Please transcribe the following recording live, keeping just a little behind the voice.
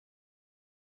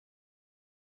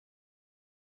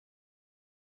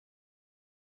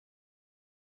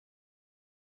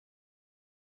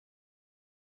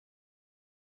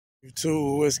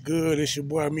YouTube, what's good? It's your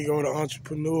boy Amigo the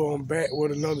Entrepreneur. I'm back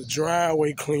with another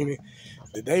driveway cleaning.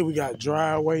 Today we got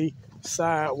driveway,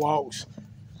 sidewalks,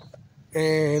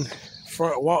 and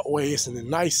front walkways in a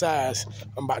nice size.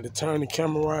 I'm about to turn the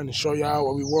camera around and show y'all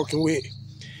what we're working with.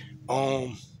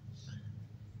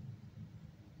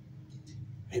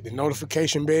 Hit the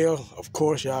notification bell. Of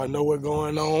course, y'all know what's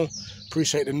going on.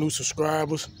 Appreciate the new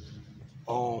subscribers.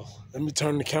 Let me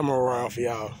turn the camera around for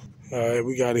y'all. All right,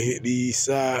 we gotta hit these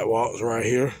sidewalks right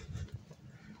here.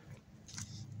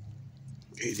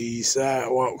 Get these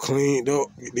sidewalk cleaned up,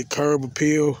 get the curb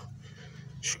appeal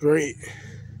straight.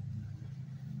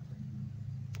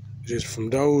 Just from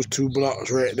those 2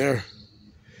 blocks right there.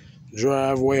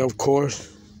 Driveway, of course.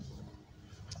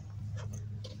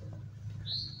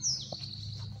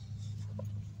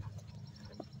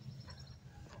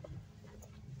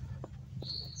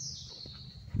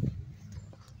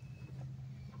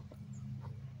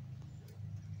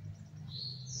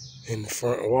 In the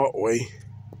front walkway.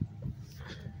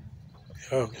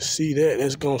 Y'all can see that.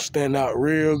 That's gonna stand out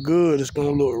real good. It's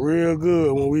gonna look real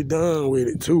good when we done with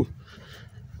it too.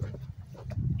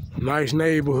 Nice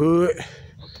neighborhood.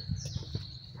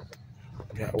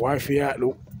 Got wifey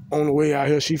on the way out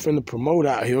here. She finna promote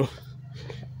out here.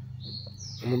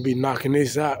 I'm gonna be knocking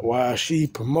this out while she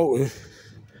promoting.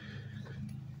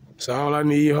 So all I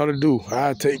need her to do,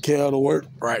 I'll take care of the work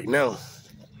right now.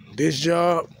 This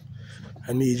job,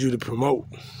 I need you to promote.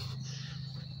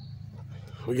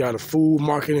 We got a food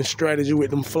marketing strategy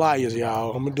with them flyers,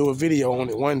 y'all. I'm gonna do a video on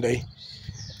it one day.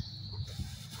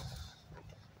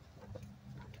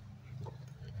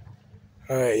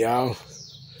 All right, y'all.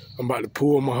 I'm about to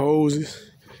pull my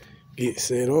hoses, get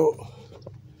set up,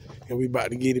 and we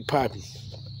about to get it popping.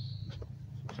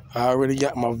 I already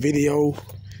got my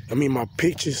my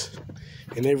pictures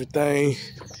and everything.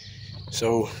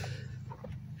 So,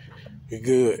 we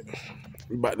good.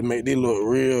 We about to make this look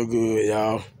real good,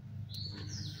 y'all.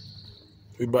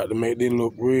 We about to make this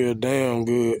look real damn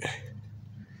good.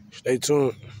 Stay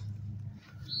tuned.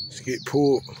 Let's get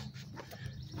pulled.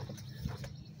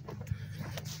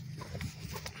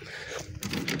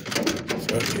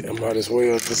 Fuck it, I might as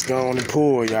well just go on and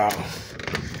pull, y'all.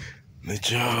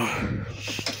 Let y'all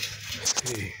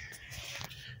see.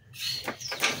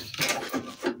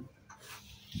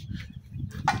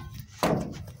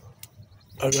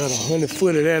 I got 100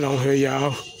 foot of that on here,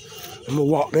 y'all. I'm gonna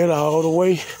walk that all the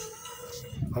way.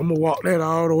 I'm gonna walk that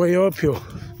all the way up here.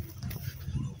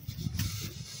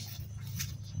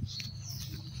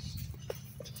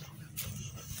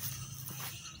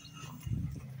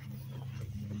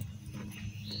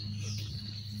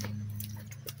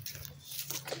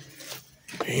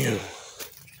 Damn.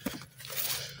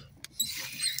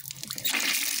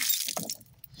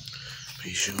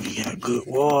 Make sure we got good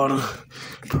water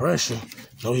pressure.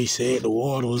 No, he said the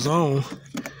water was on,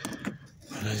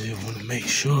 but I just want to make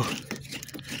sure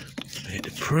that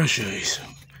the pressure is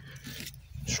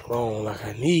strong like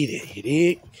I need it. You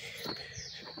dig?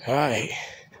 All right.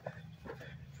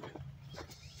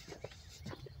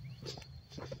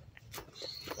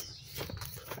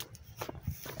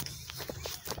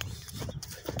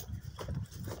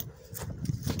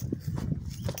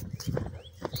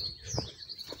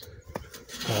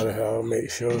 I'll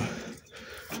make sure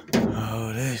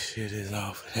all that shit is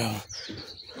off now.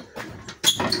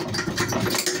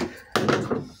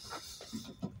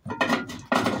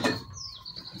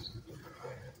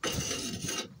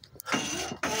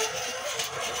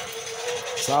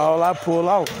 That's all I pull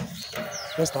out.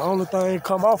 That's the only thing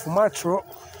come off of my truck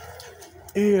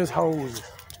is hoses.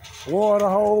 Water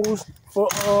hose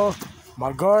for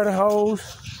my garden hose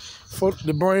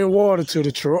to bring water to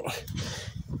the truck.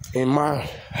 And my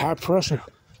high pressure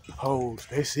hose.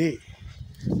 That's it.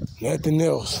 Nothing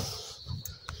else.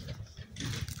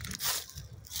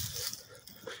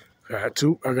 I got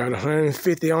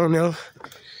 150 on there,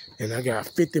 and I got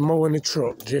 50 more in the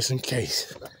truck just in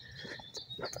case.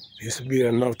 This will be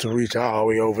enough to reach all the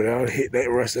way over there, hit that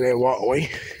rest of that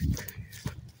walkway.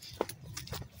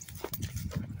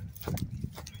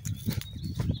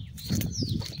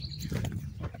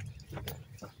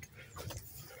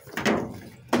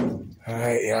 All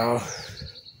right, y'all.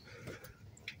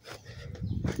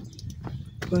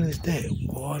 What is that?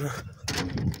 Water.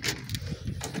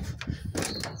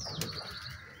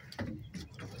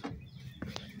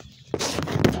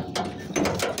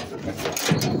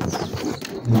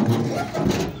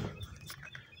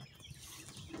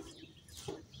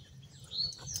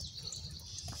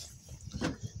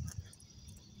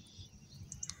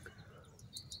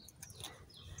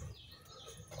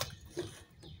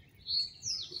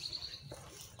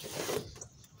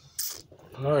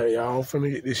 All right, y'all, I'm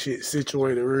finna get this shit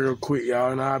situated real quick,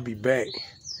 y'all, and I'll be back.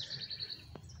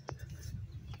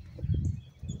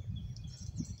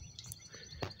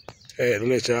 Had to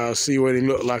let y'all see what it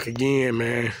looked like again,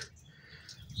 man.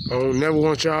 I don't never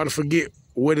want y'all to forget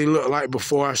what it looked like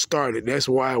before I started. That's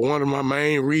why one of my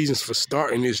main reasons for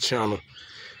starting this channel.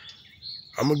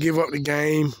 I'm gonna give up the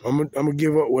game. I'm gonna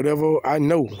give up whatever I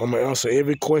know. I'm gonna answer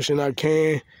every question I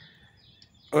can,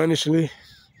 honestly.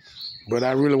 But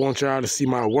I really want y'all to see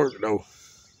my work, though.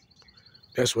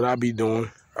 That's what I be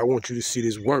doing. I want you to see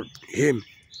this work. You hear me?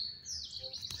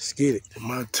 Let's get it.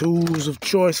 My tools of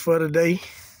choice for today.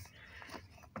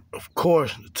 Of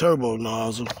course, the turbo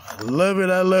nozzle. I love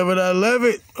it, I love it, I love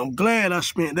it. I'm glad I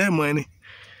spent that money.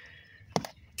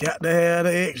 Got to have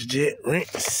the X-Jet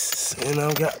rinse. And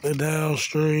I got the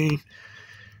downstream.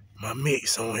 My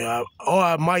mix on here.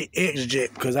 I might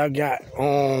X-Jet because I got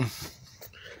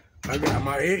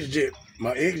my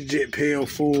X-Jet pail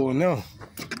full now.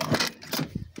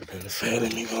 And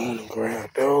let me go on and grab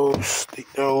those, stick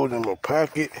those in my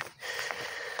pocket.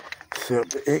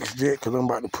 Except the X-Jet, because I'm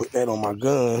about to put that on my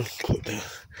gun. Put the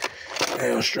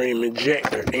downstream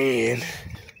injector in.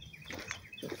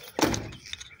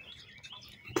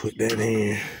 Put that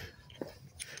in.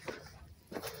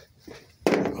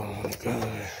 On the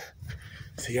gun.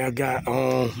 See, I got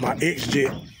my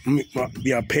X-Jet,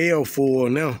 my pail full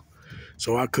now.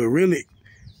 So I could really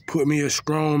put me a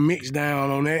strong mix down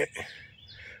on that.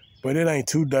 But it ain't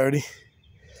too dirty.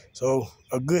 So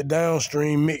a good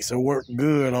downstream mix will work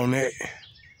good on that.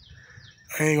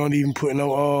 I ain't gonna even put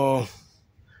no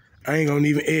I ain't gonna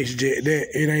even X-Jet that.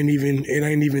 It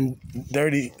ain't even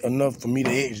dirty enough for me to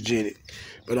X-Jet it.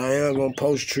 But I am gonna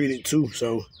post treat it too.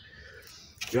 So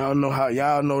y'all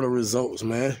know the results,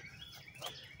 man.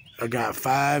 I got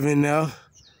 5 in there,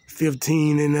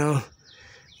 15 in there,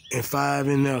 and 5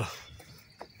 in there.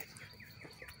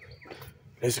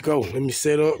 Let's go. Let me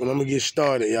set up and I'm gonna get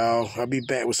started, y'all. I'll be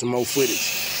back with some more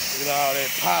footage. Look at all that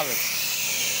pollen.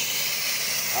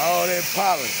 All that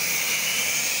pollen.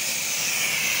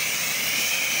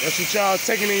 That's what y'all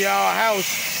taking in y'all house.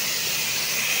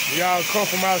 Y'all come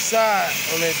from outside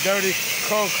on that dirty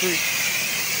concrete.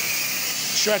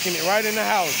 Trucking it right in the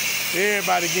house.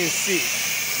 Everybody getting sick.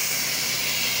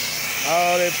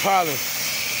 All that pollen.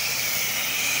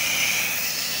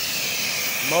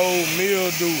 Mold,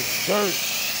 mildew, dirt.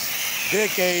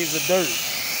 Decades of dirt.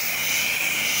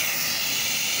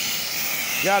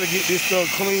 Gotta get this stuff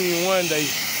clean one day.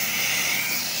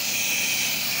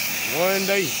 One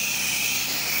day.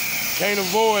 Can't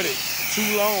avoid it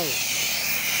too long.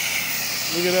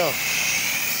 Look at that.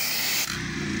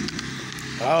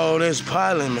 Oh, that's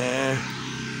pollen, man.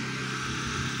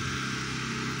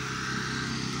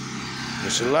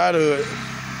 There's a lot of it.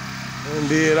 I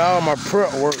did all my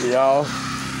prep work, y'all.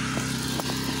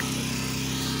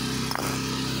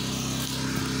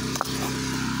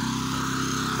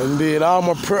 And did all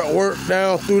my prep work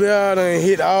down through there and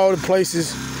hit all the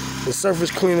places the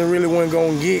surface cleaner really wasn't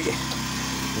gonna get.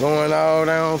 Going all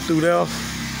down through there.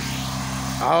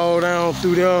 All down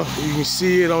through there. You can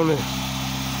see it on the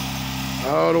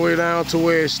all the way down to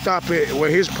where it stopped at, where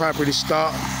his property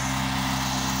stopped.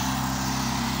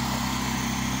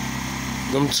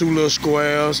 Them 2 little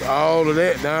squares, all of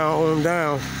that down on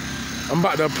down. I'm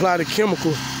about to apply the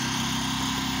chemical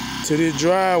to this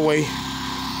driveway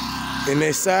and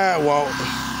that sidewalk,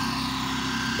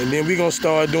 and then we gonna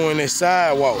start doing that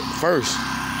sidewalk first.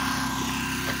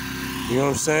 You know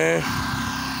what I'm saying?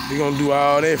 We gonna do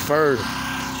all that first,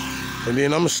 and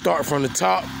then I'm gonna start from the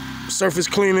top, surface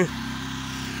cleaning,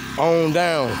 on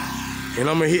down, and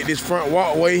I'm gonna hit this front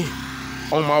walkway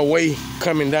on my way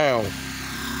coming down.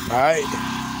 All right,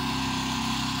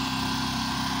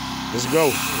 let's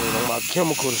go. I want my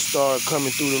chemical to start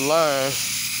coming through the line.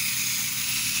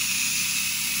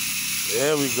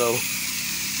 There we go.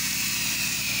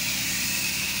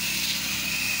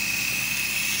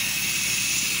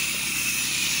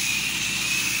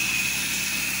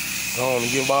 I'm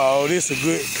gonna give all this a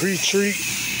good pre-treat.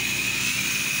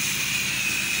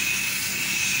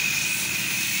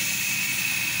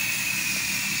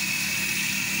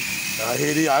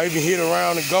 I even hit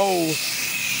around the goal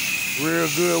real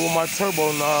good with my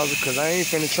turbo nozzle because I ain't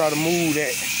finna try to move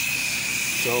that.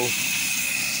 So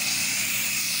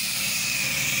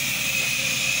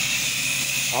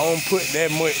I don't put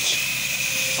that much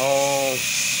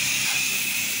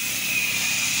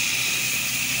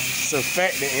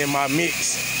surfactant in my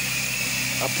mix.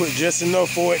 I put just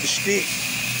enough for it to stick.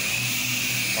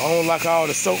 I don't like all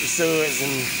the soap suds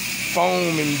and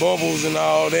foam and bubbles and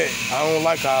all that. I don't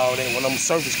like all that when I'm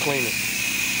surface cleaning.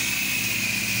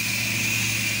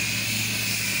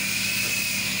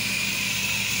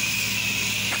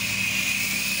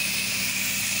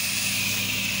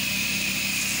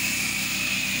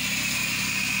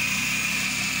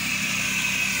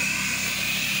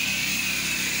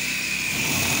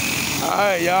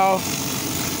 Alright, y'all.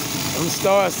 I'm gonna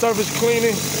start surface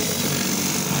cleaning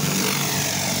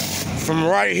from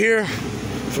right here,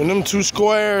 from them 2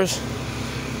 squares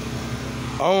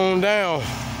on down.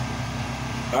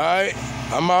 Alright,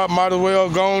 I might as well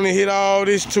go on and hit all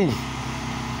this too.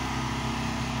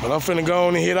 But I'm finna go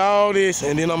on and hit all this,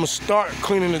 and then I'm gonna start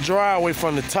cleaning the driveway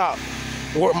from the top.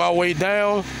 Work my way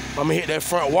down. I'm gonna hit that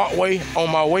front walkway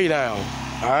on my way down.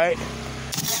 Alright?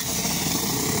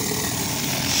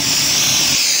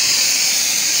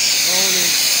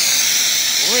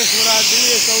 Rinse what I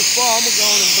did so far. I'm gonna go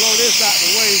on and blow this out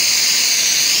the way,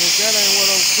 since that ain't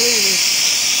what I'm cleaning.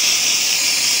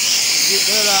 Get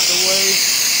that out the way.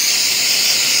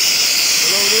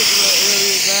 Blow this little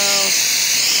area down.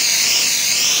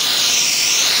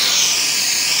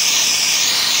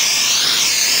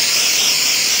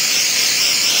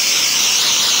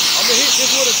 I'm gonna hit this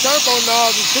with a turbo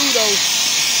nozzle too though.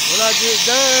 When I get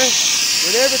done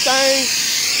with everything,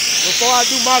 before I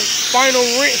do my final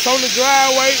rinse on the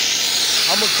driveway,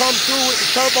 I'm gonna come through with the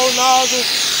turbo nozzle,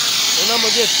 and I'm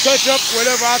gonna just touch up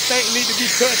whatever I think need to be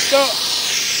touched up.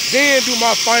 Then do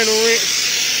my final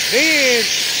rinse. Then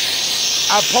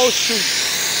I post treat.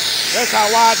 That's how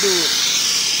I do it.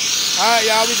 Alright,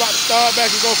 y'all, we about to start back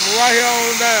and go from right here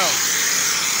on down.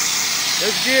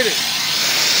 Let's get it.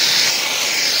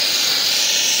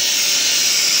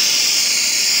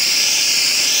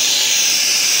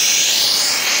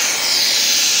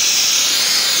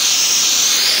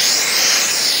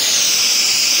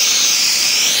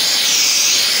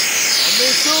 I'm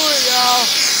into it, y'all.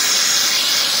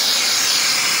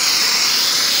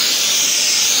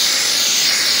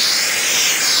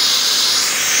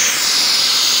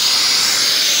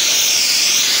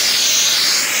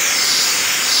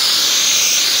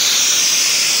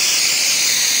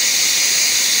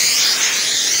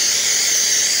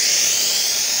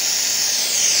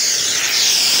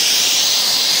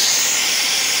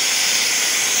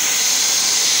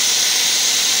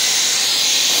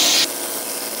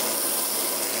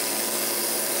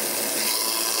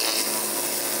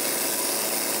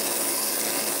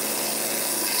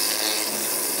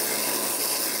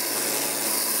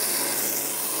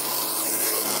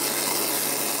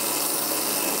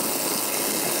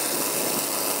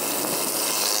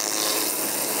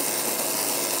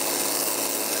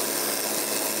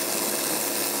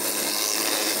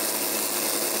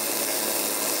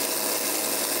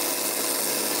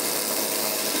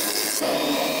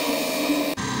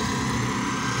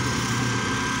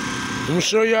 I'm gonna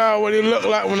show y'all what it look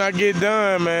like when I get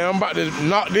done, man. I'm about to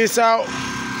knock this out.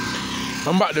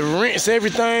 I'm about to rinse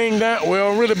everything down.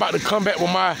 Well, I'm really about to come back with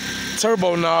my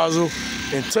turbo nozzle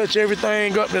and touch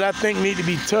everything up that I think need to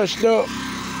be touched up.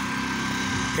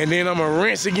 And then I'm gonna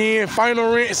rinse again, final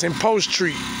rinse and post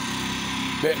treat.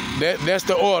 That's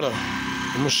the order.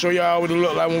 I'm gonna show y'all what it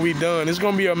look like when we done. It's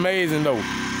gonna be amazing though.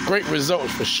 Great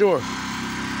results for sure.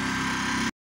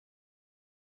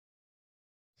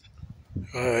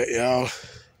 Alright, y'all.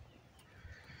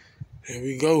 Here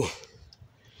we go.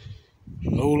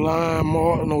 No line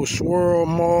mark, no swirl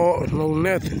mark, no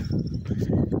nothing.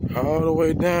 All the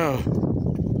way down.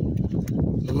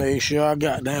 To make sure I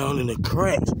got down in the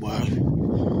cracks, boy.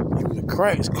 Even the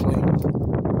cracks clean.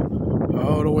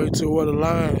 All the way to where the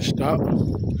line stopped. I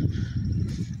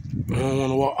don't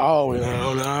want to walk all the way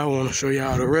down now. I want to show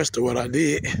y'all the rest of what I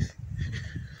did.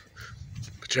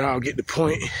 But y'all get the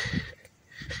point.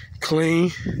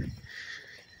 Clean.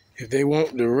 If they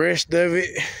want the rest of it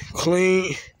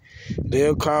clean,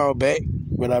 they'll call back.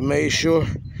 But I made sure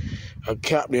I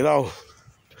capped it off.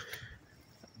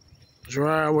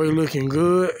 Driveway looking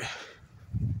good.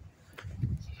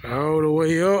 All the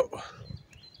way up.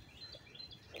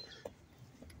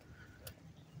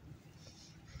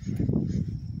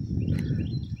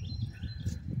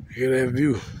 Look at that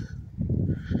view.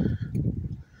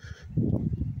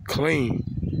 Clean.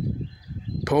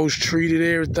 Post treated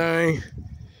everything.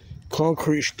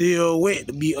 Concrete still wet,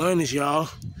 to be honest, y'all.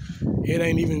 It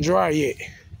ain't even dry yet.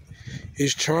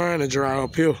 It's trying to dry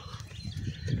up here.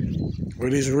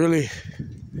 But it's really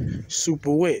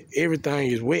super wet.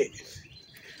 Everything is wet.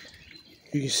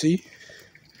 You can see.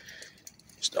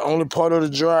 It's the only part of the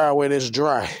driveway that's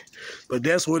dry. But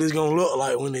that's what it's gonna look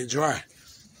like when it's dry.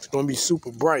 It's gonna be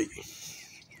super bright.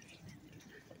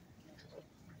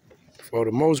 For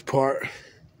the most part,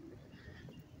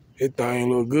 that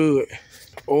thing look good.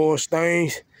 Oil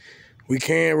stains, we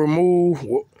can't remove.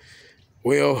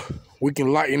 Well, we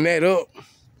can lighten that up.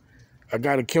 I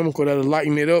got a chemical that'll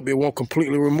lighten it up. It won't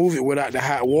completely remove it without the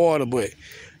hot water, but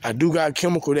I do got a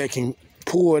chemical that can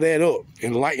pull that up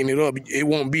and lighten it up. It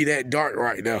won't be that dark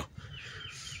right now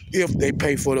if they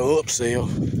pay for the upsell.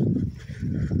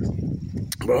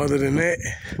 But other than that,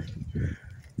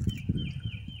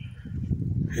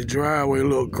 the driveway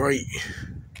look great.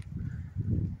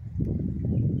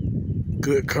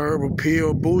 Good curb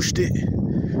appeal boosted.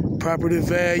 Property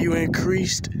value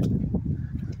increased.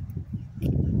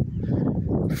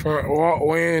 Front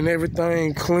walkway and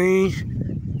everything clean.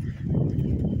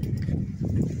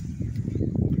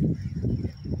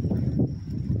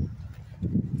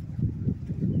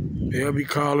 They'll be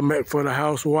calling back for the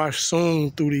house wash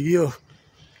soon through the year.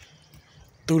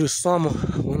 Through the summer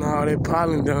when all that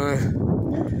pollen done.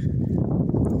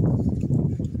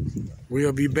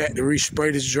 We'll be back to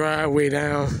respray this driveway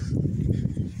down.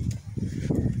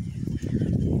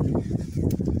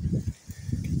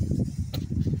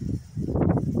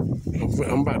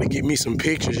 I'm about to get me some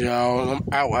pictures, y'all. I'm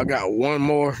out. I got one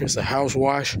more. It's a house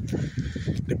wash.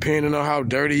 Depending on how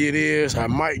dirty it is, I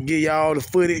might give y'all the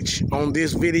footage on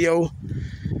this video.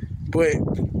 But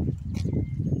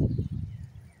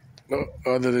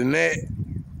other than that,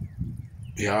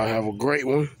 y'all have a great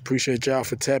one. Appreciate y'all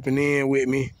for tapping in with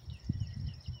me.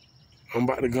 I'm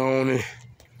about to go on and,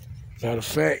 matter of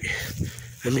fact,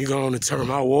 let me go on and turn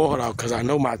my water off because I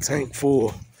know my tank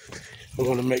full. I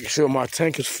want to make sure my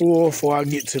tank is full before I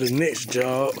get to the next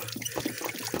job.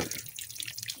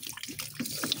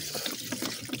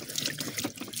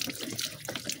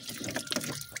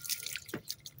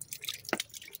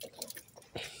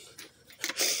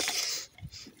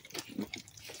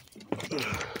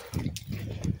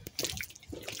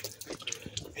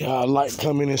 Y'all like,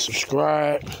 comment, and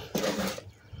subscribe.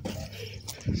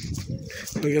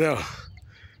 Look at that.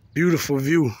 Beautiful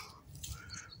view.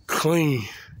 Clean.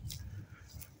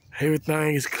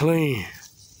 Everything is clean.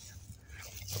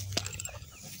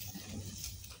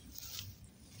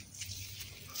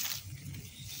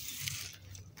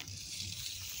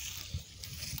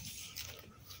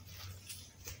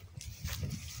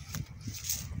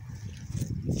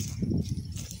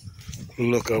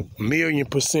 Look a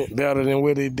 1,000,000% better than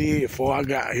what they did before I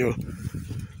got here.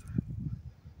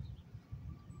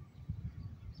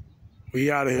 We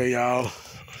out of here, y'all.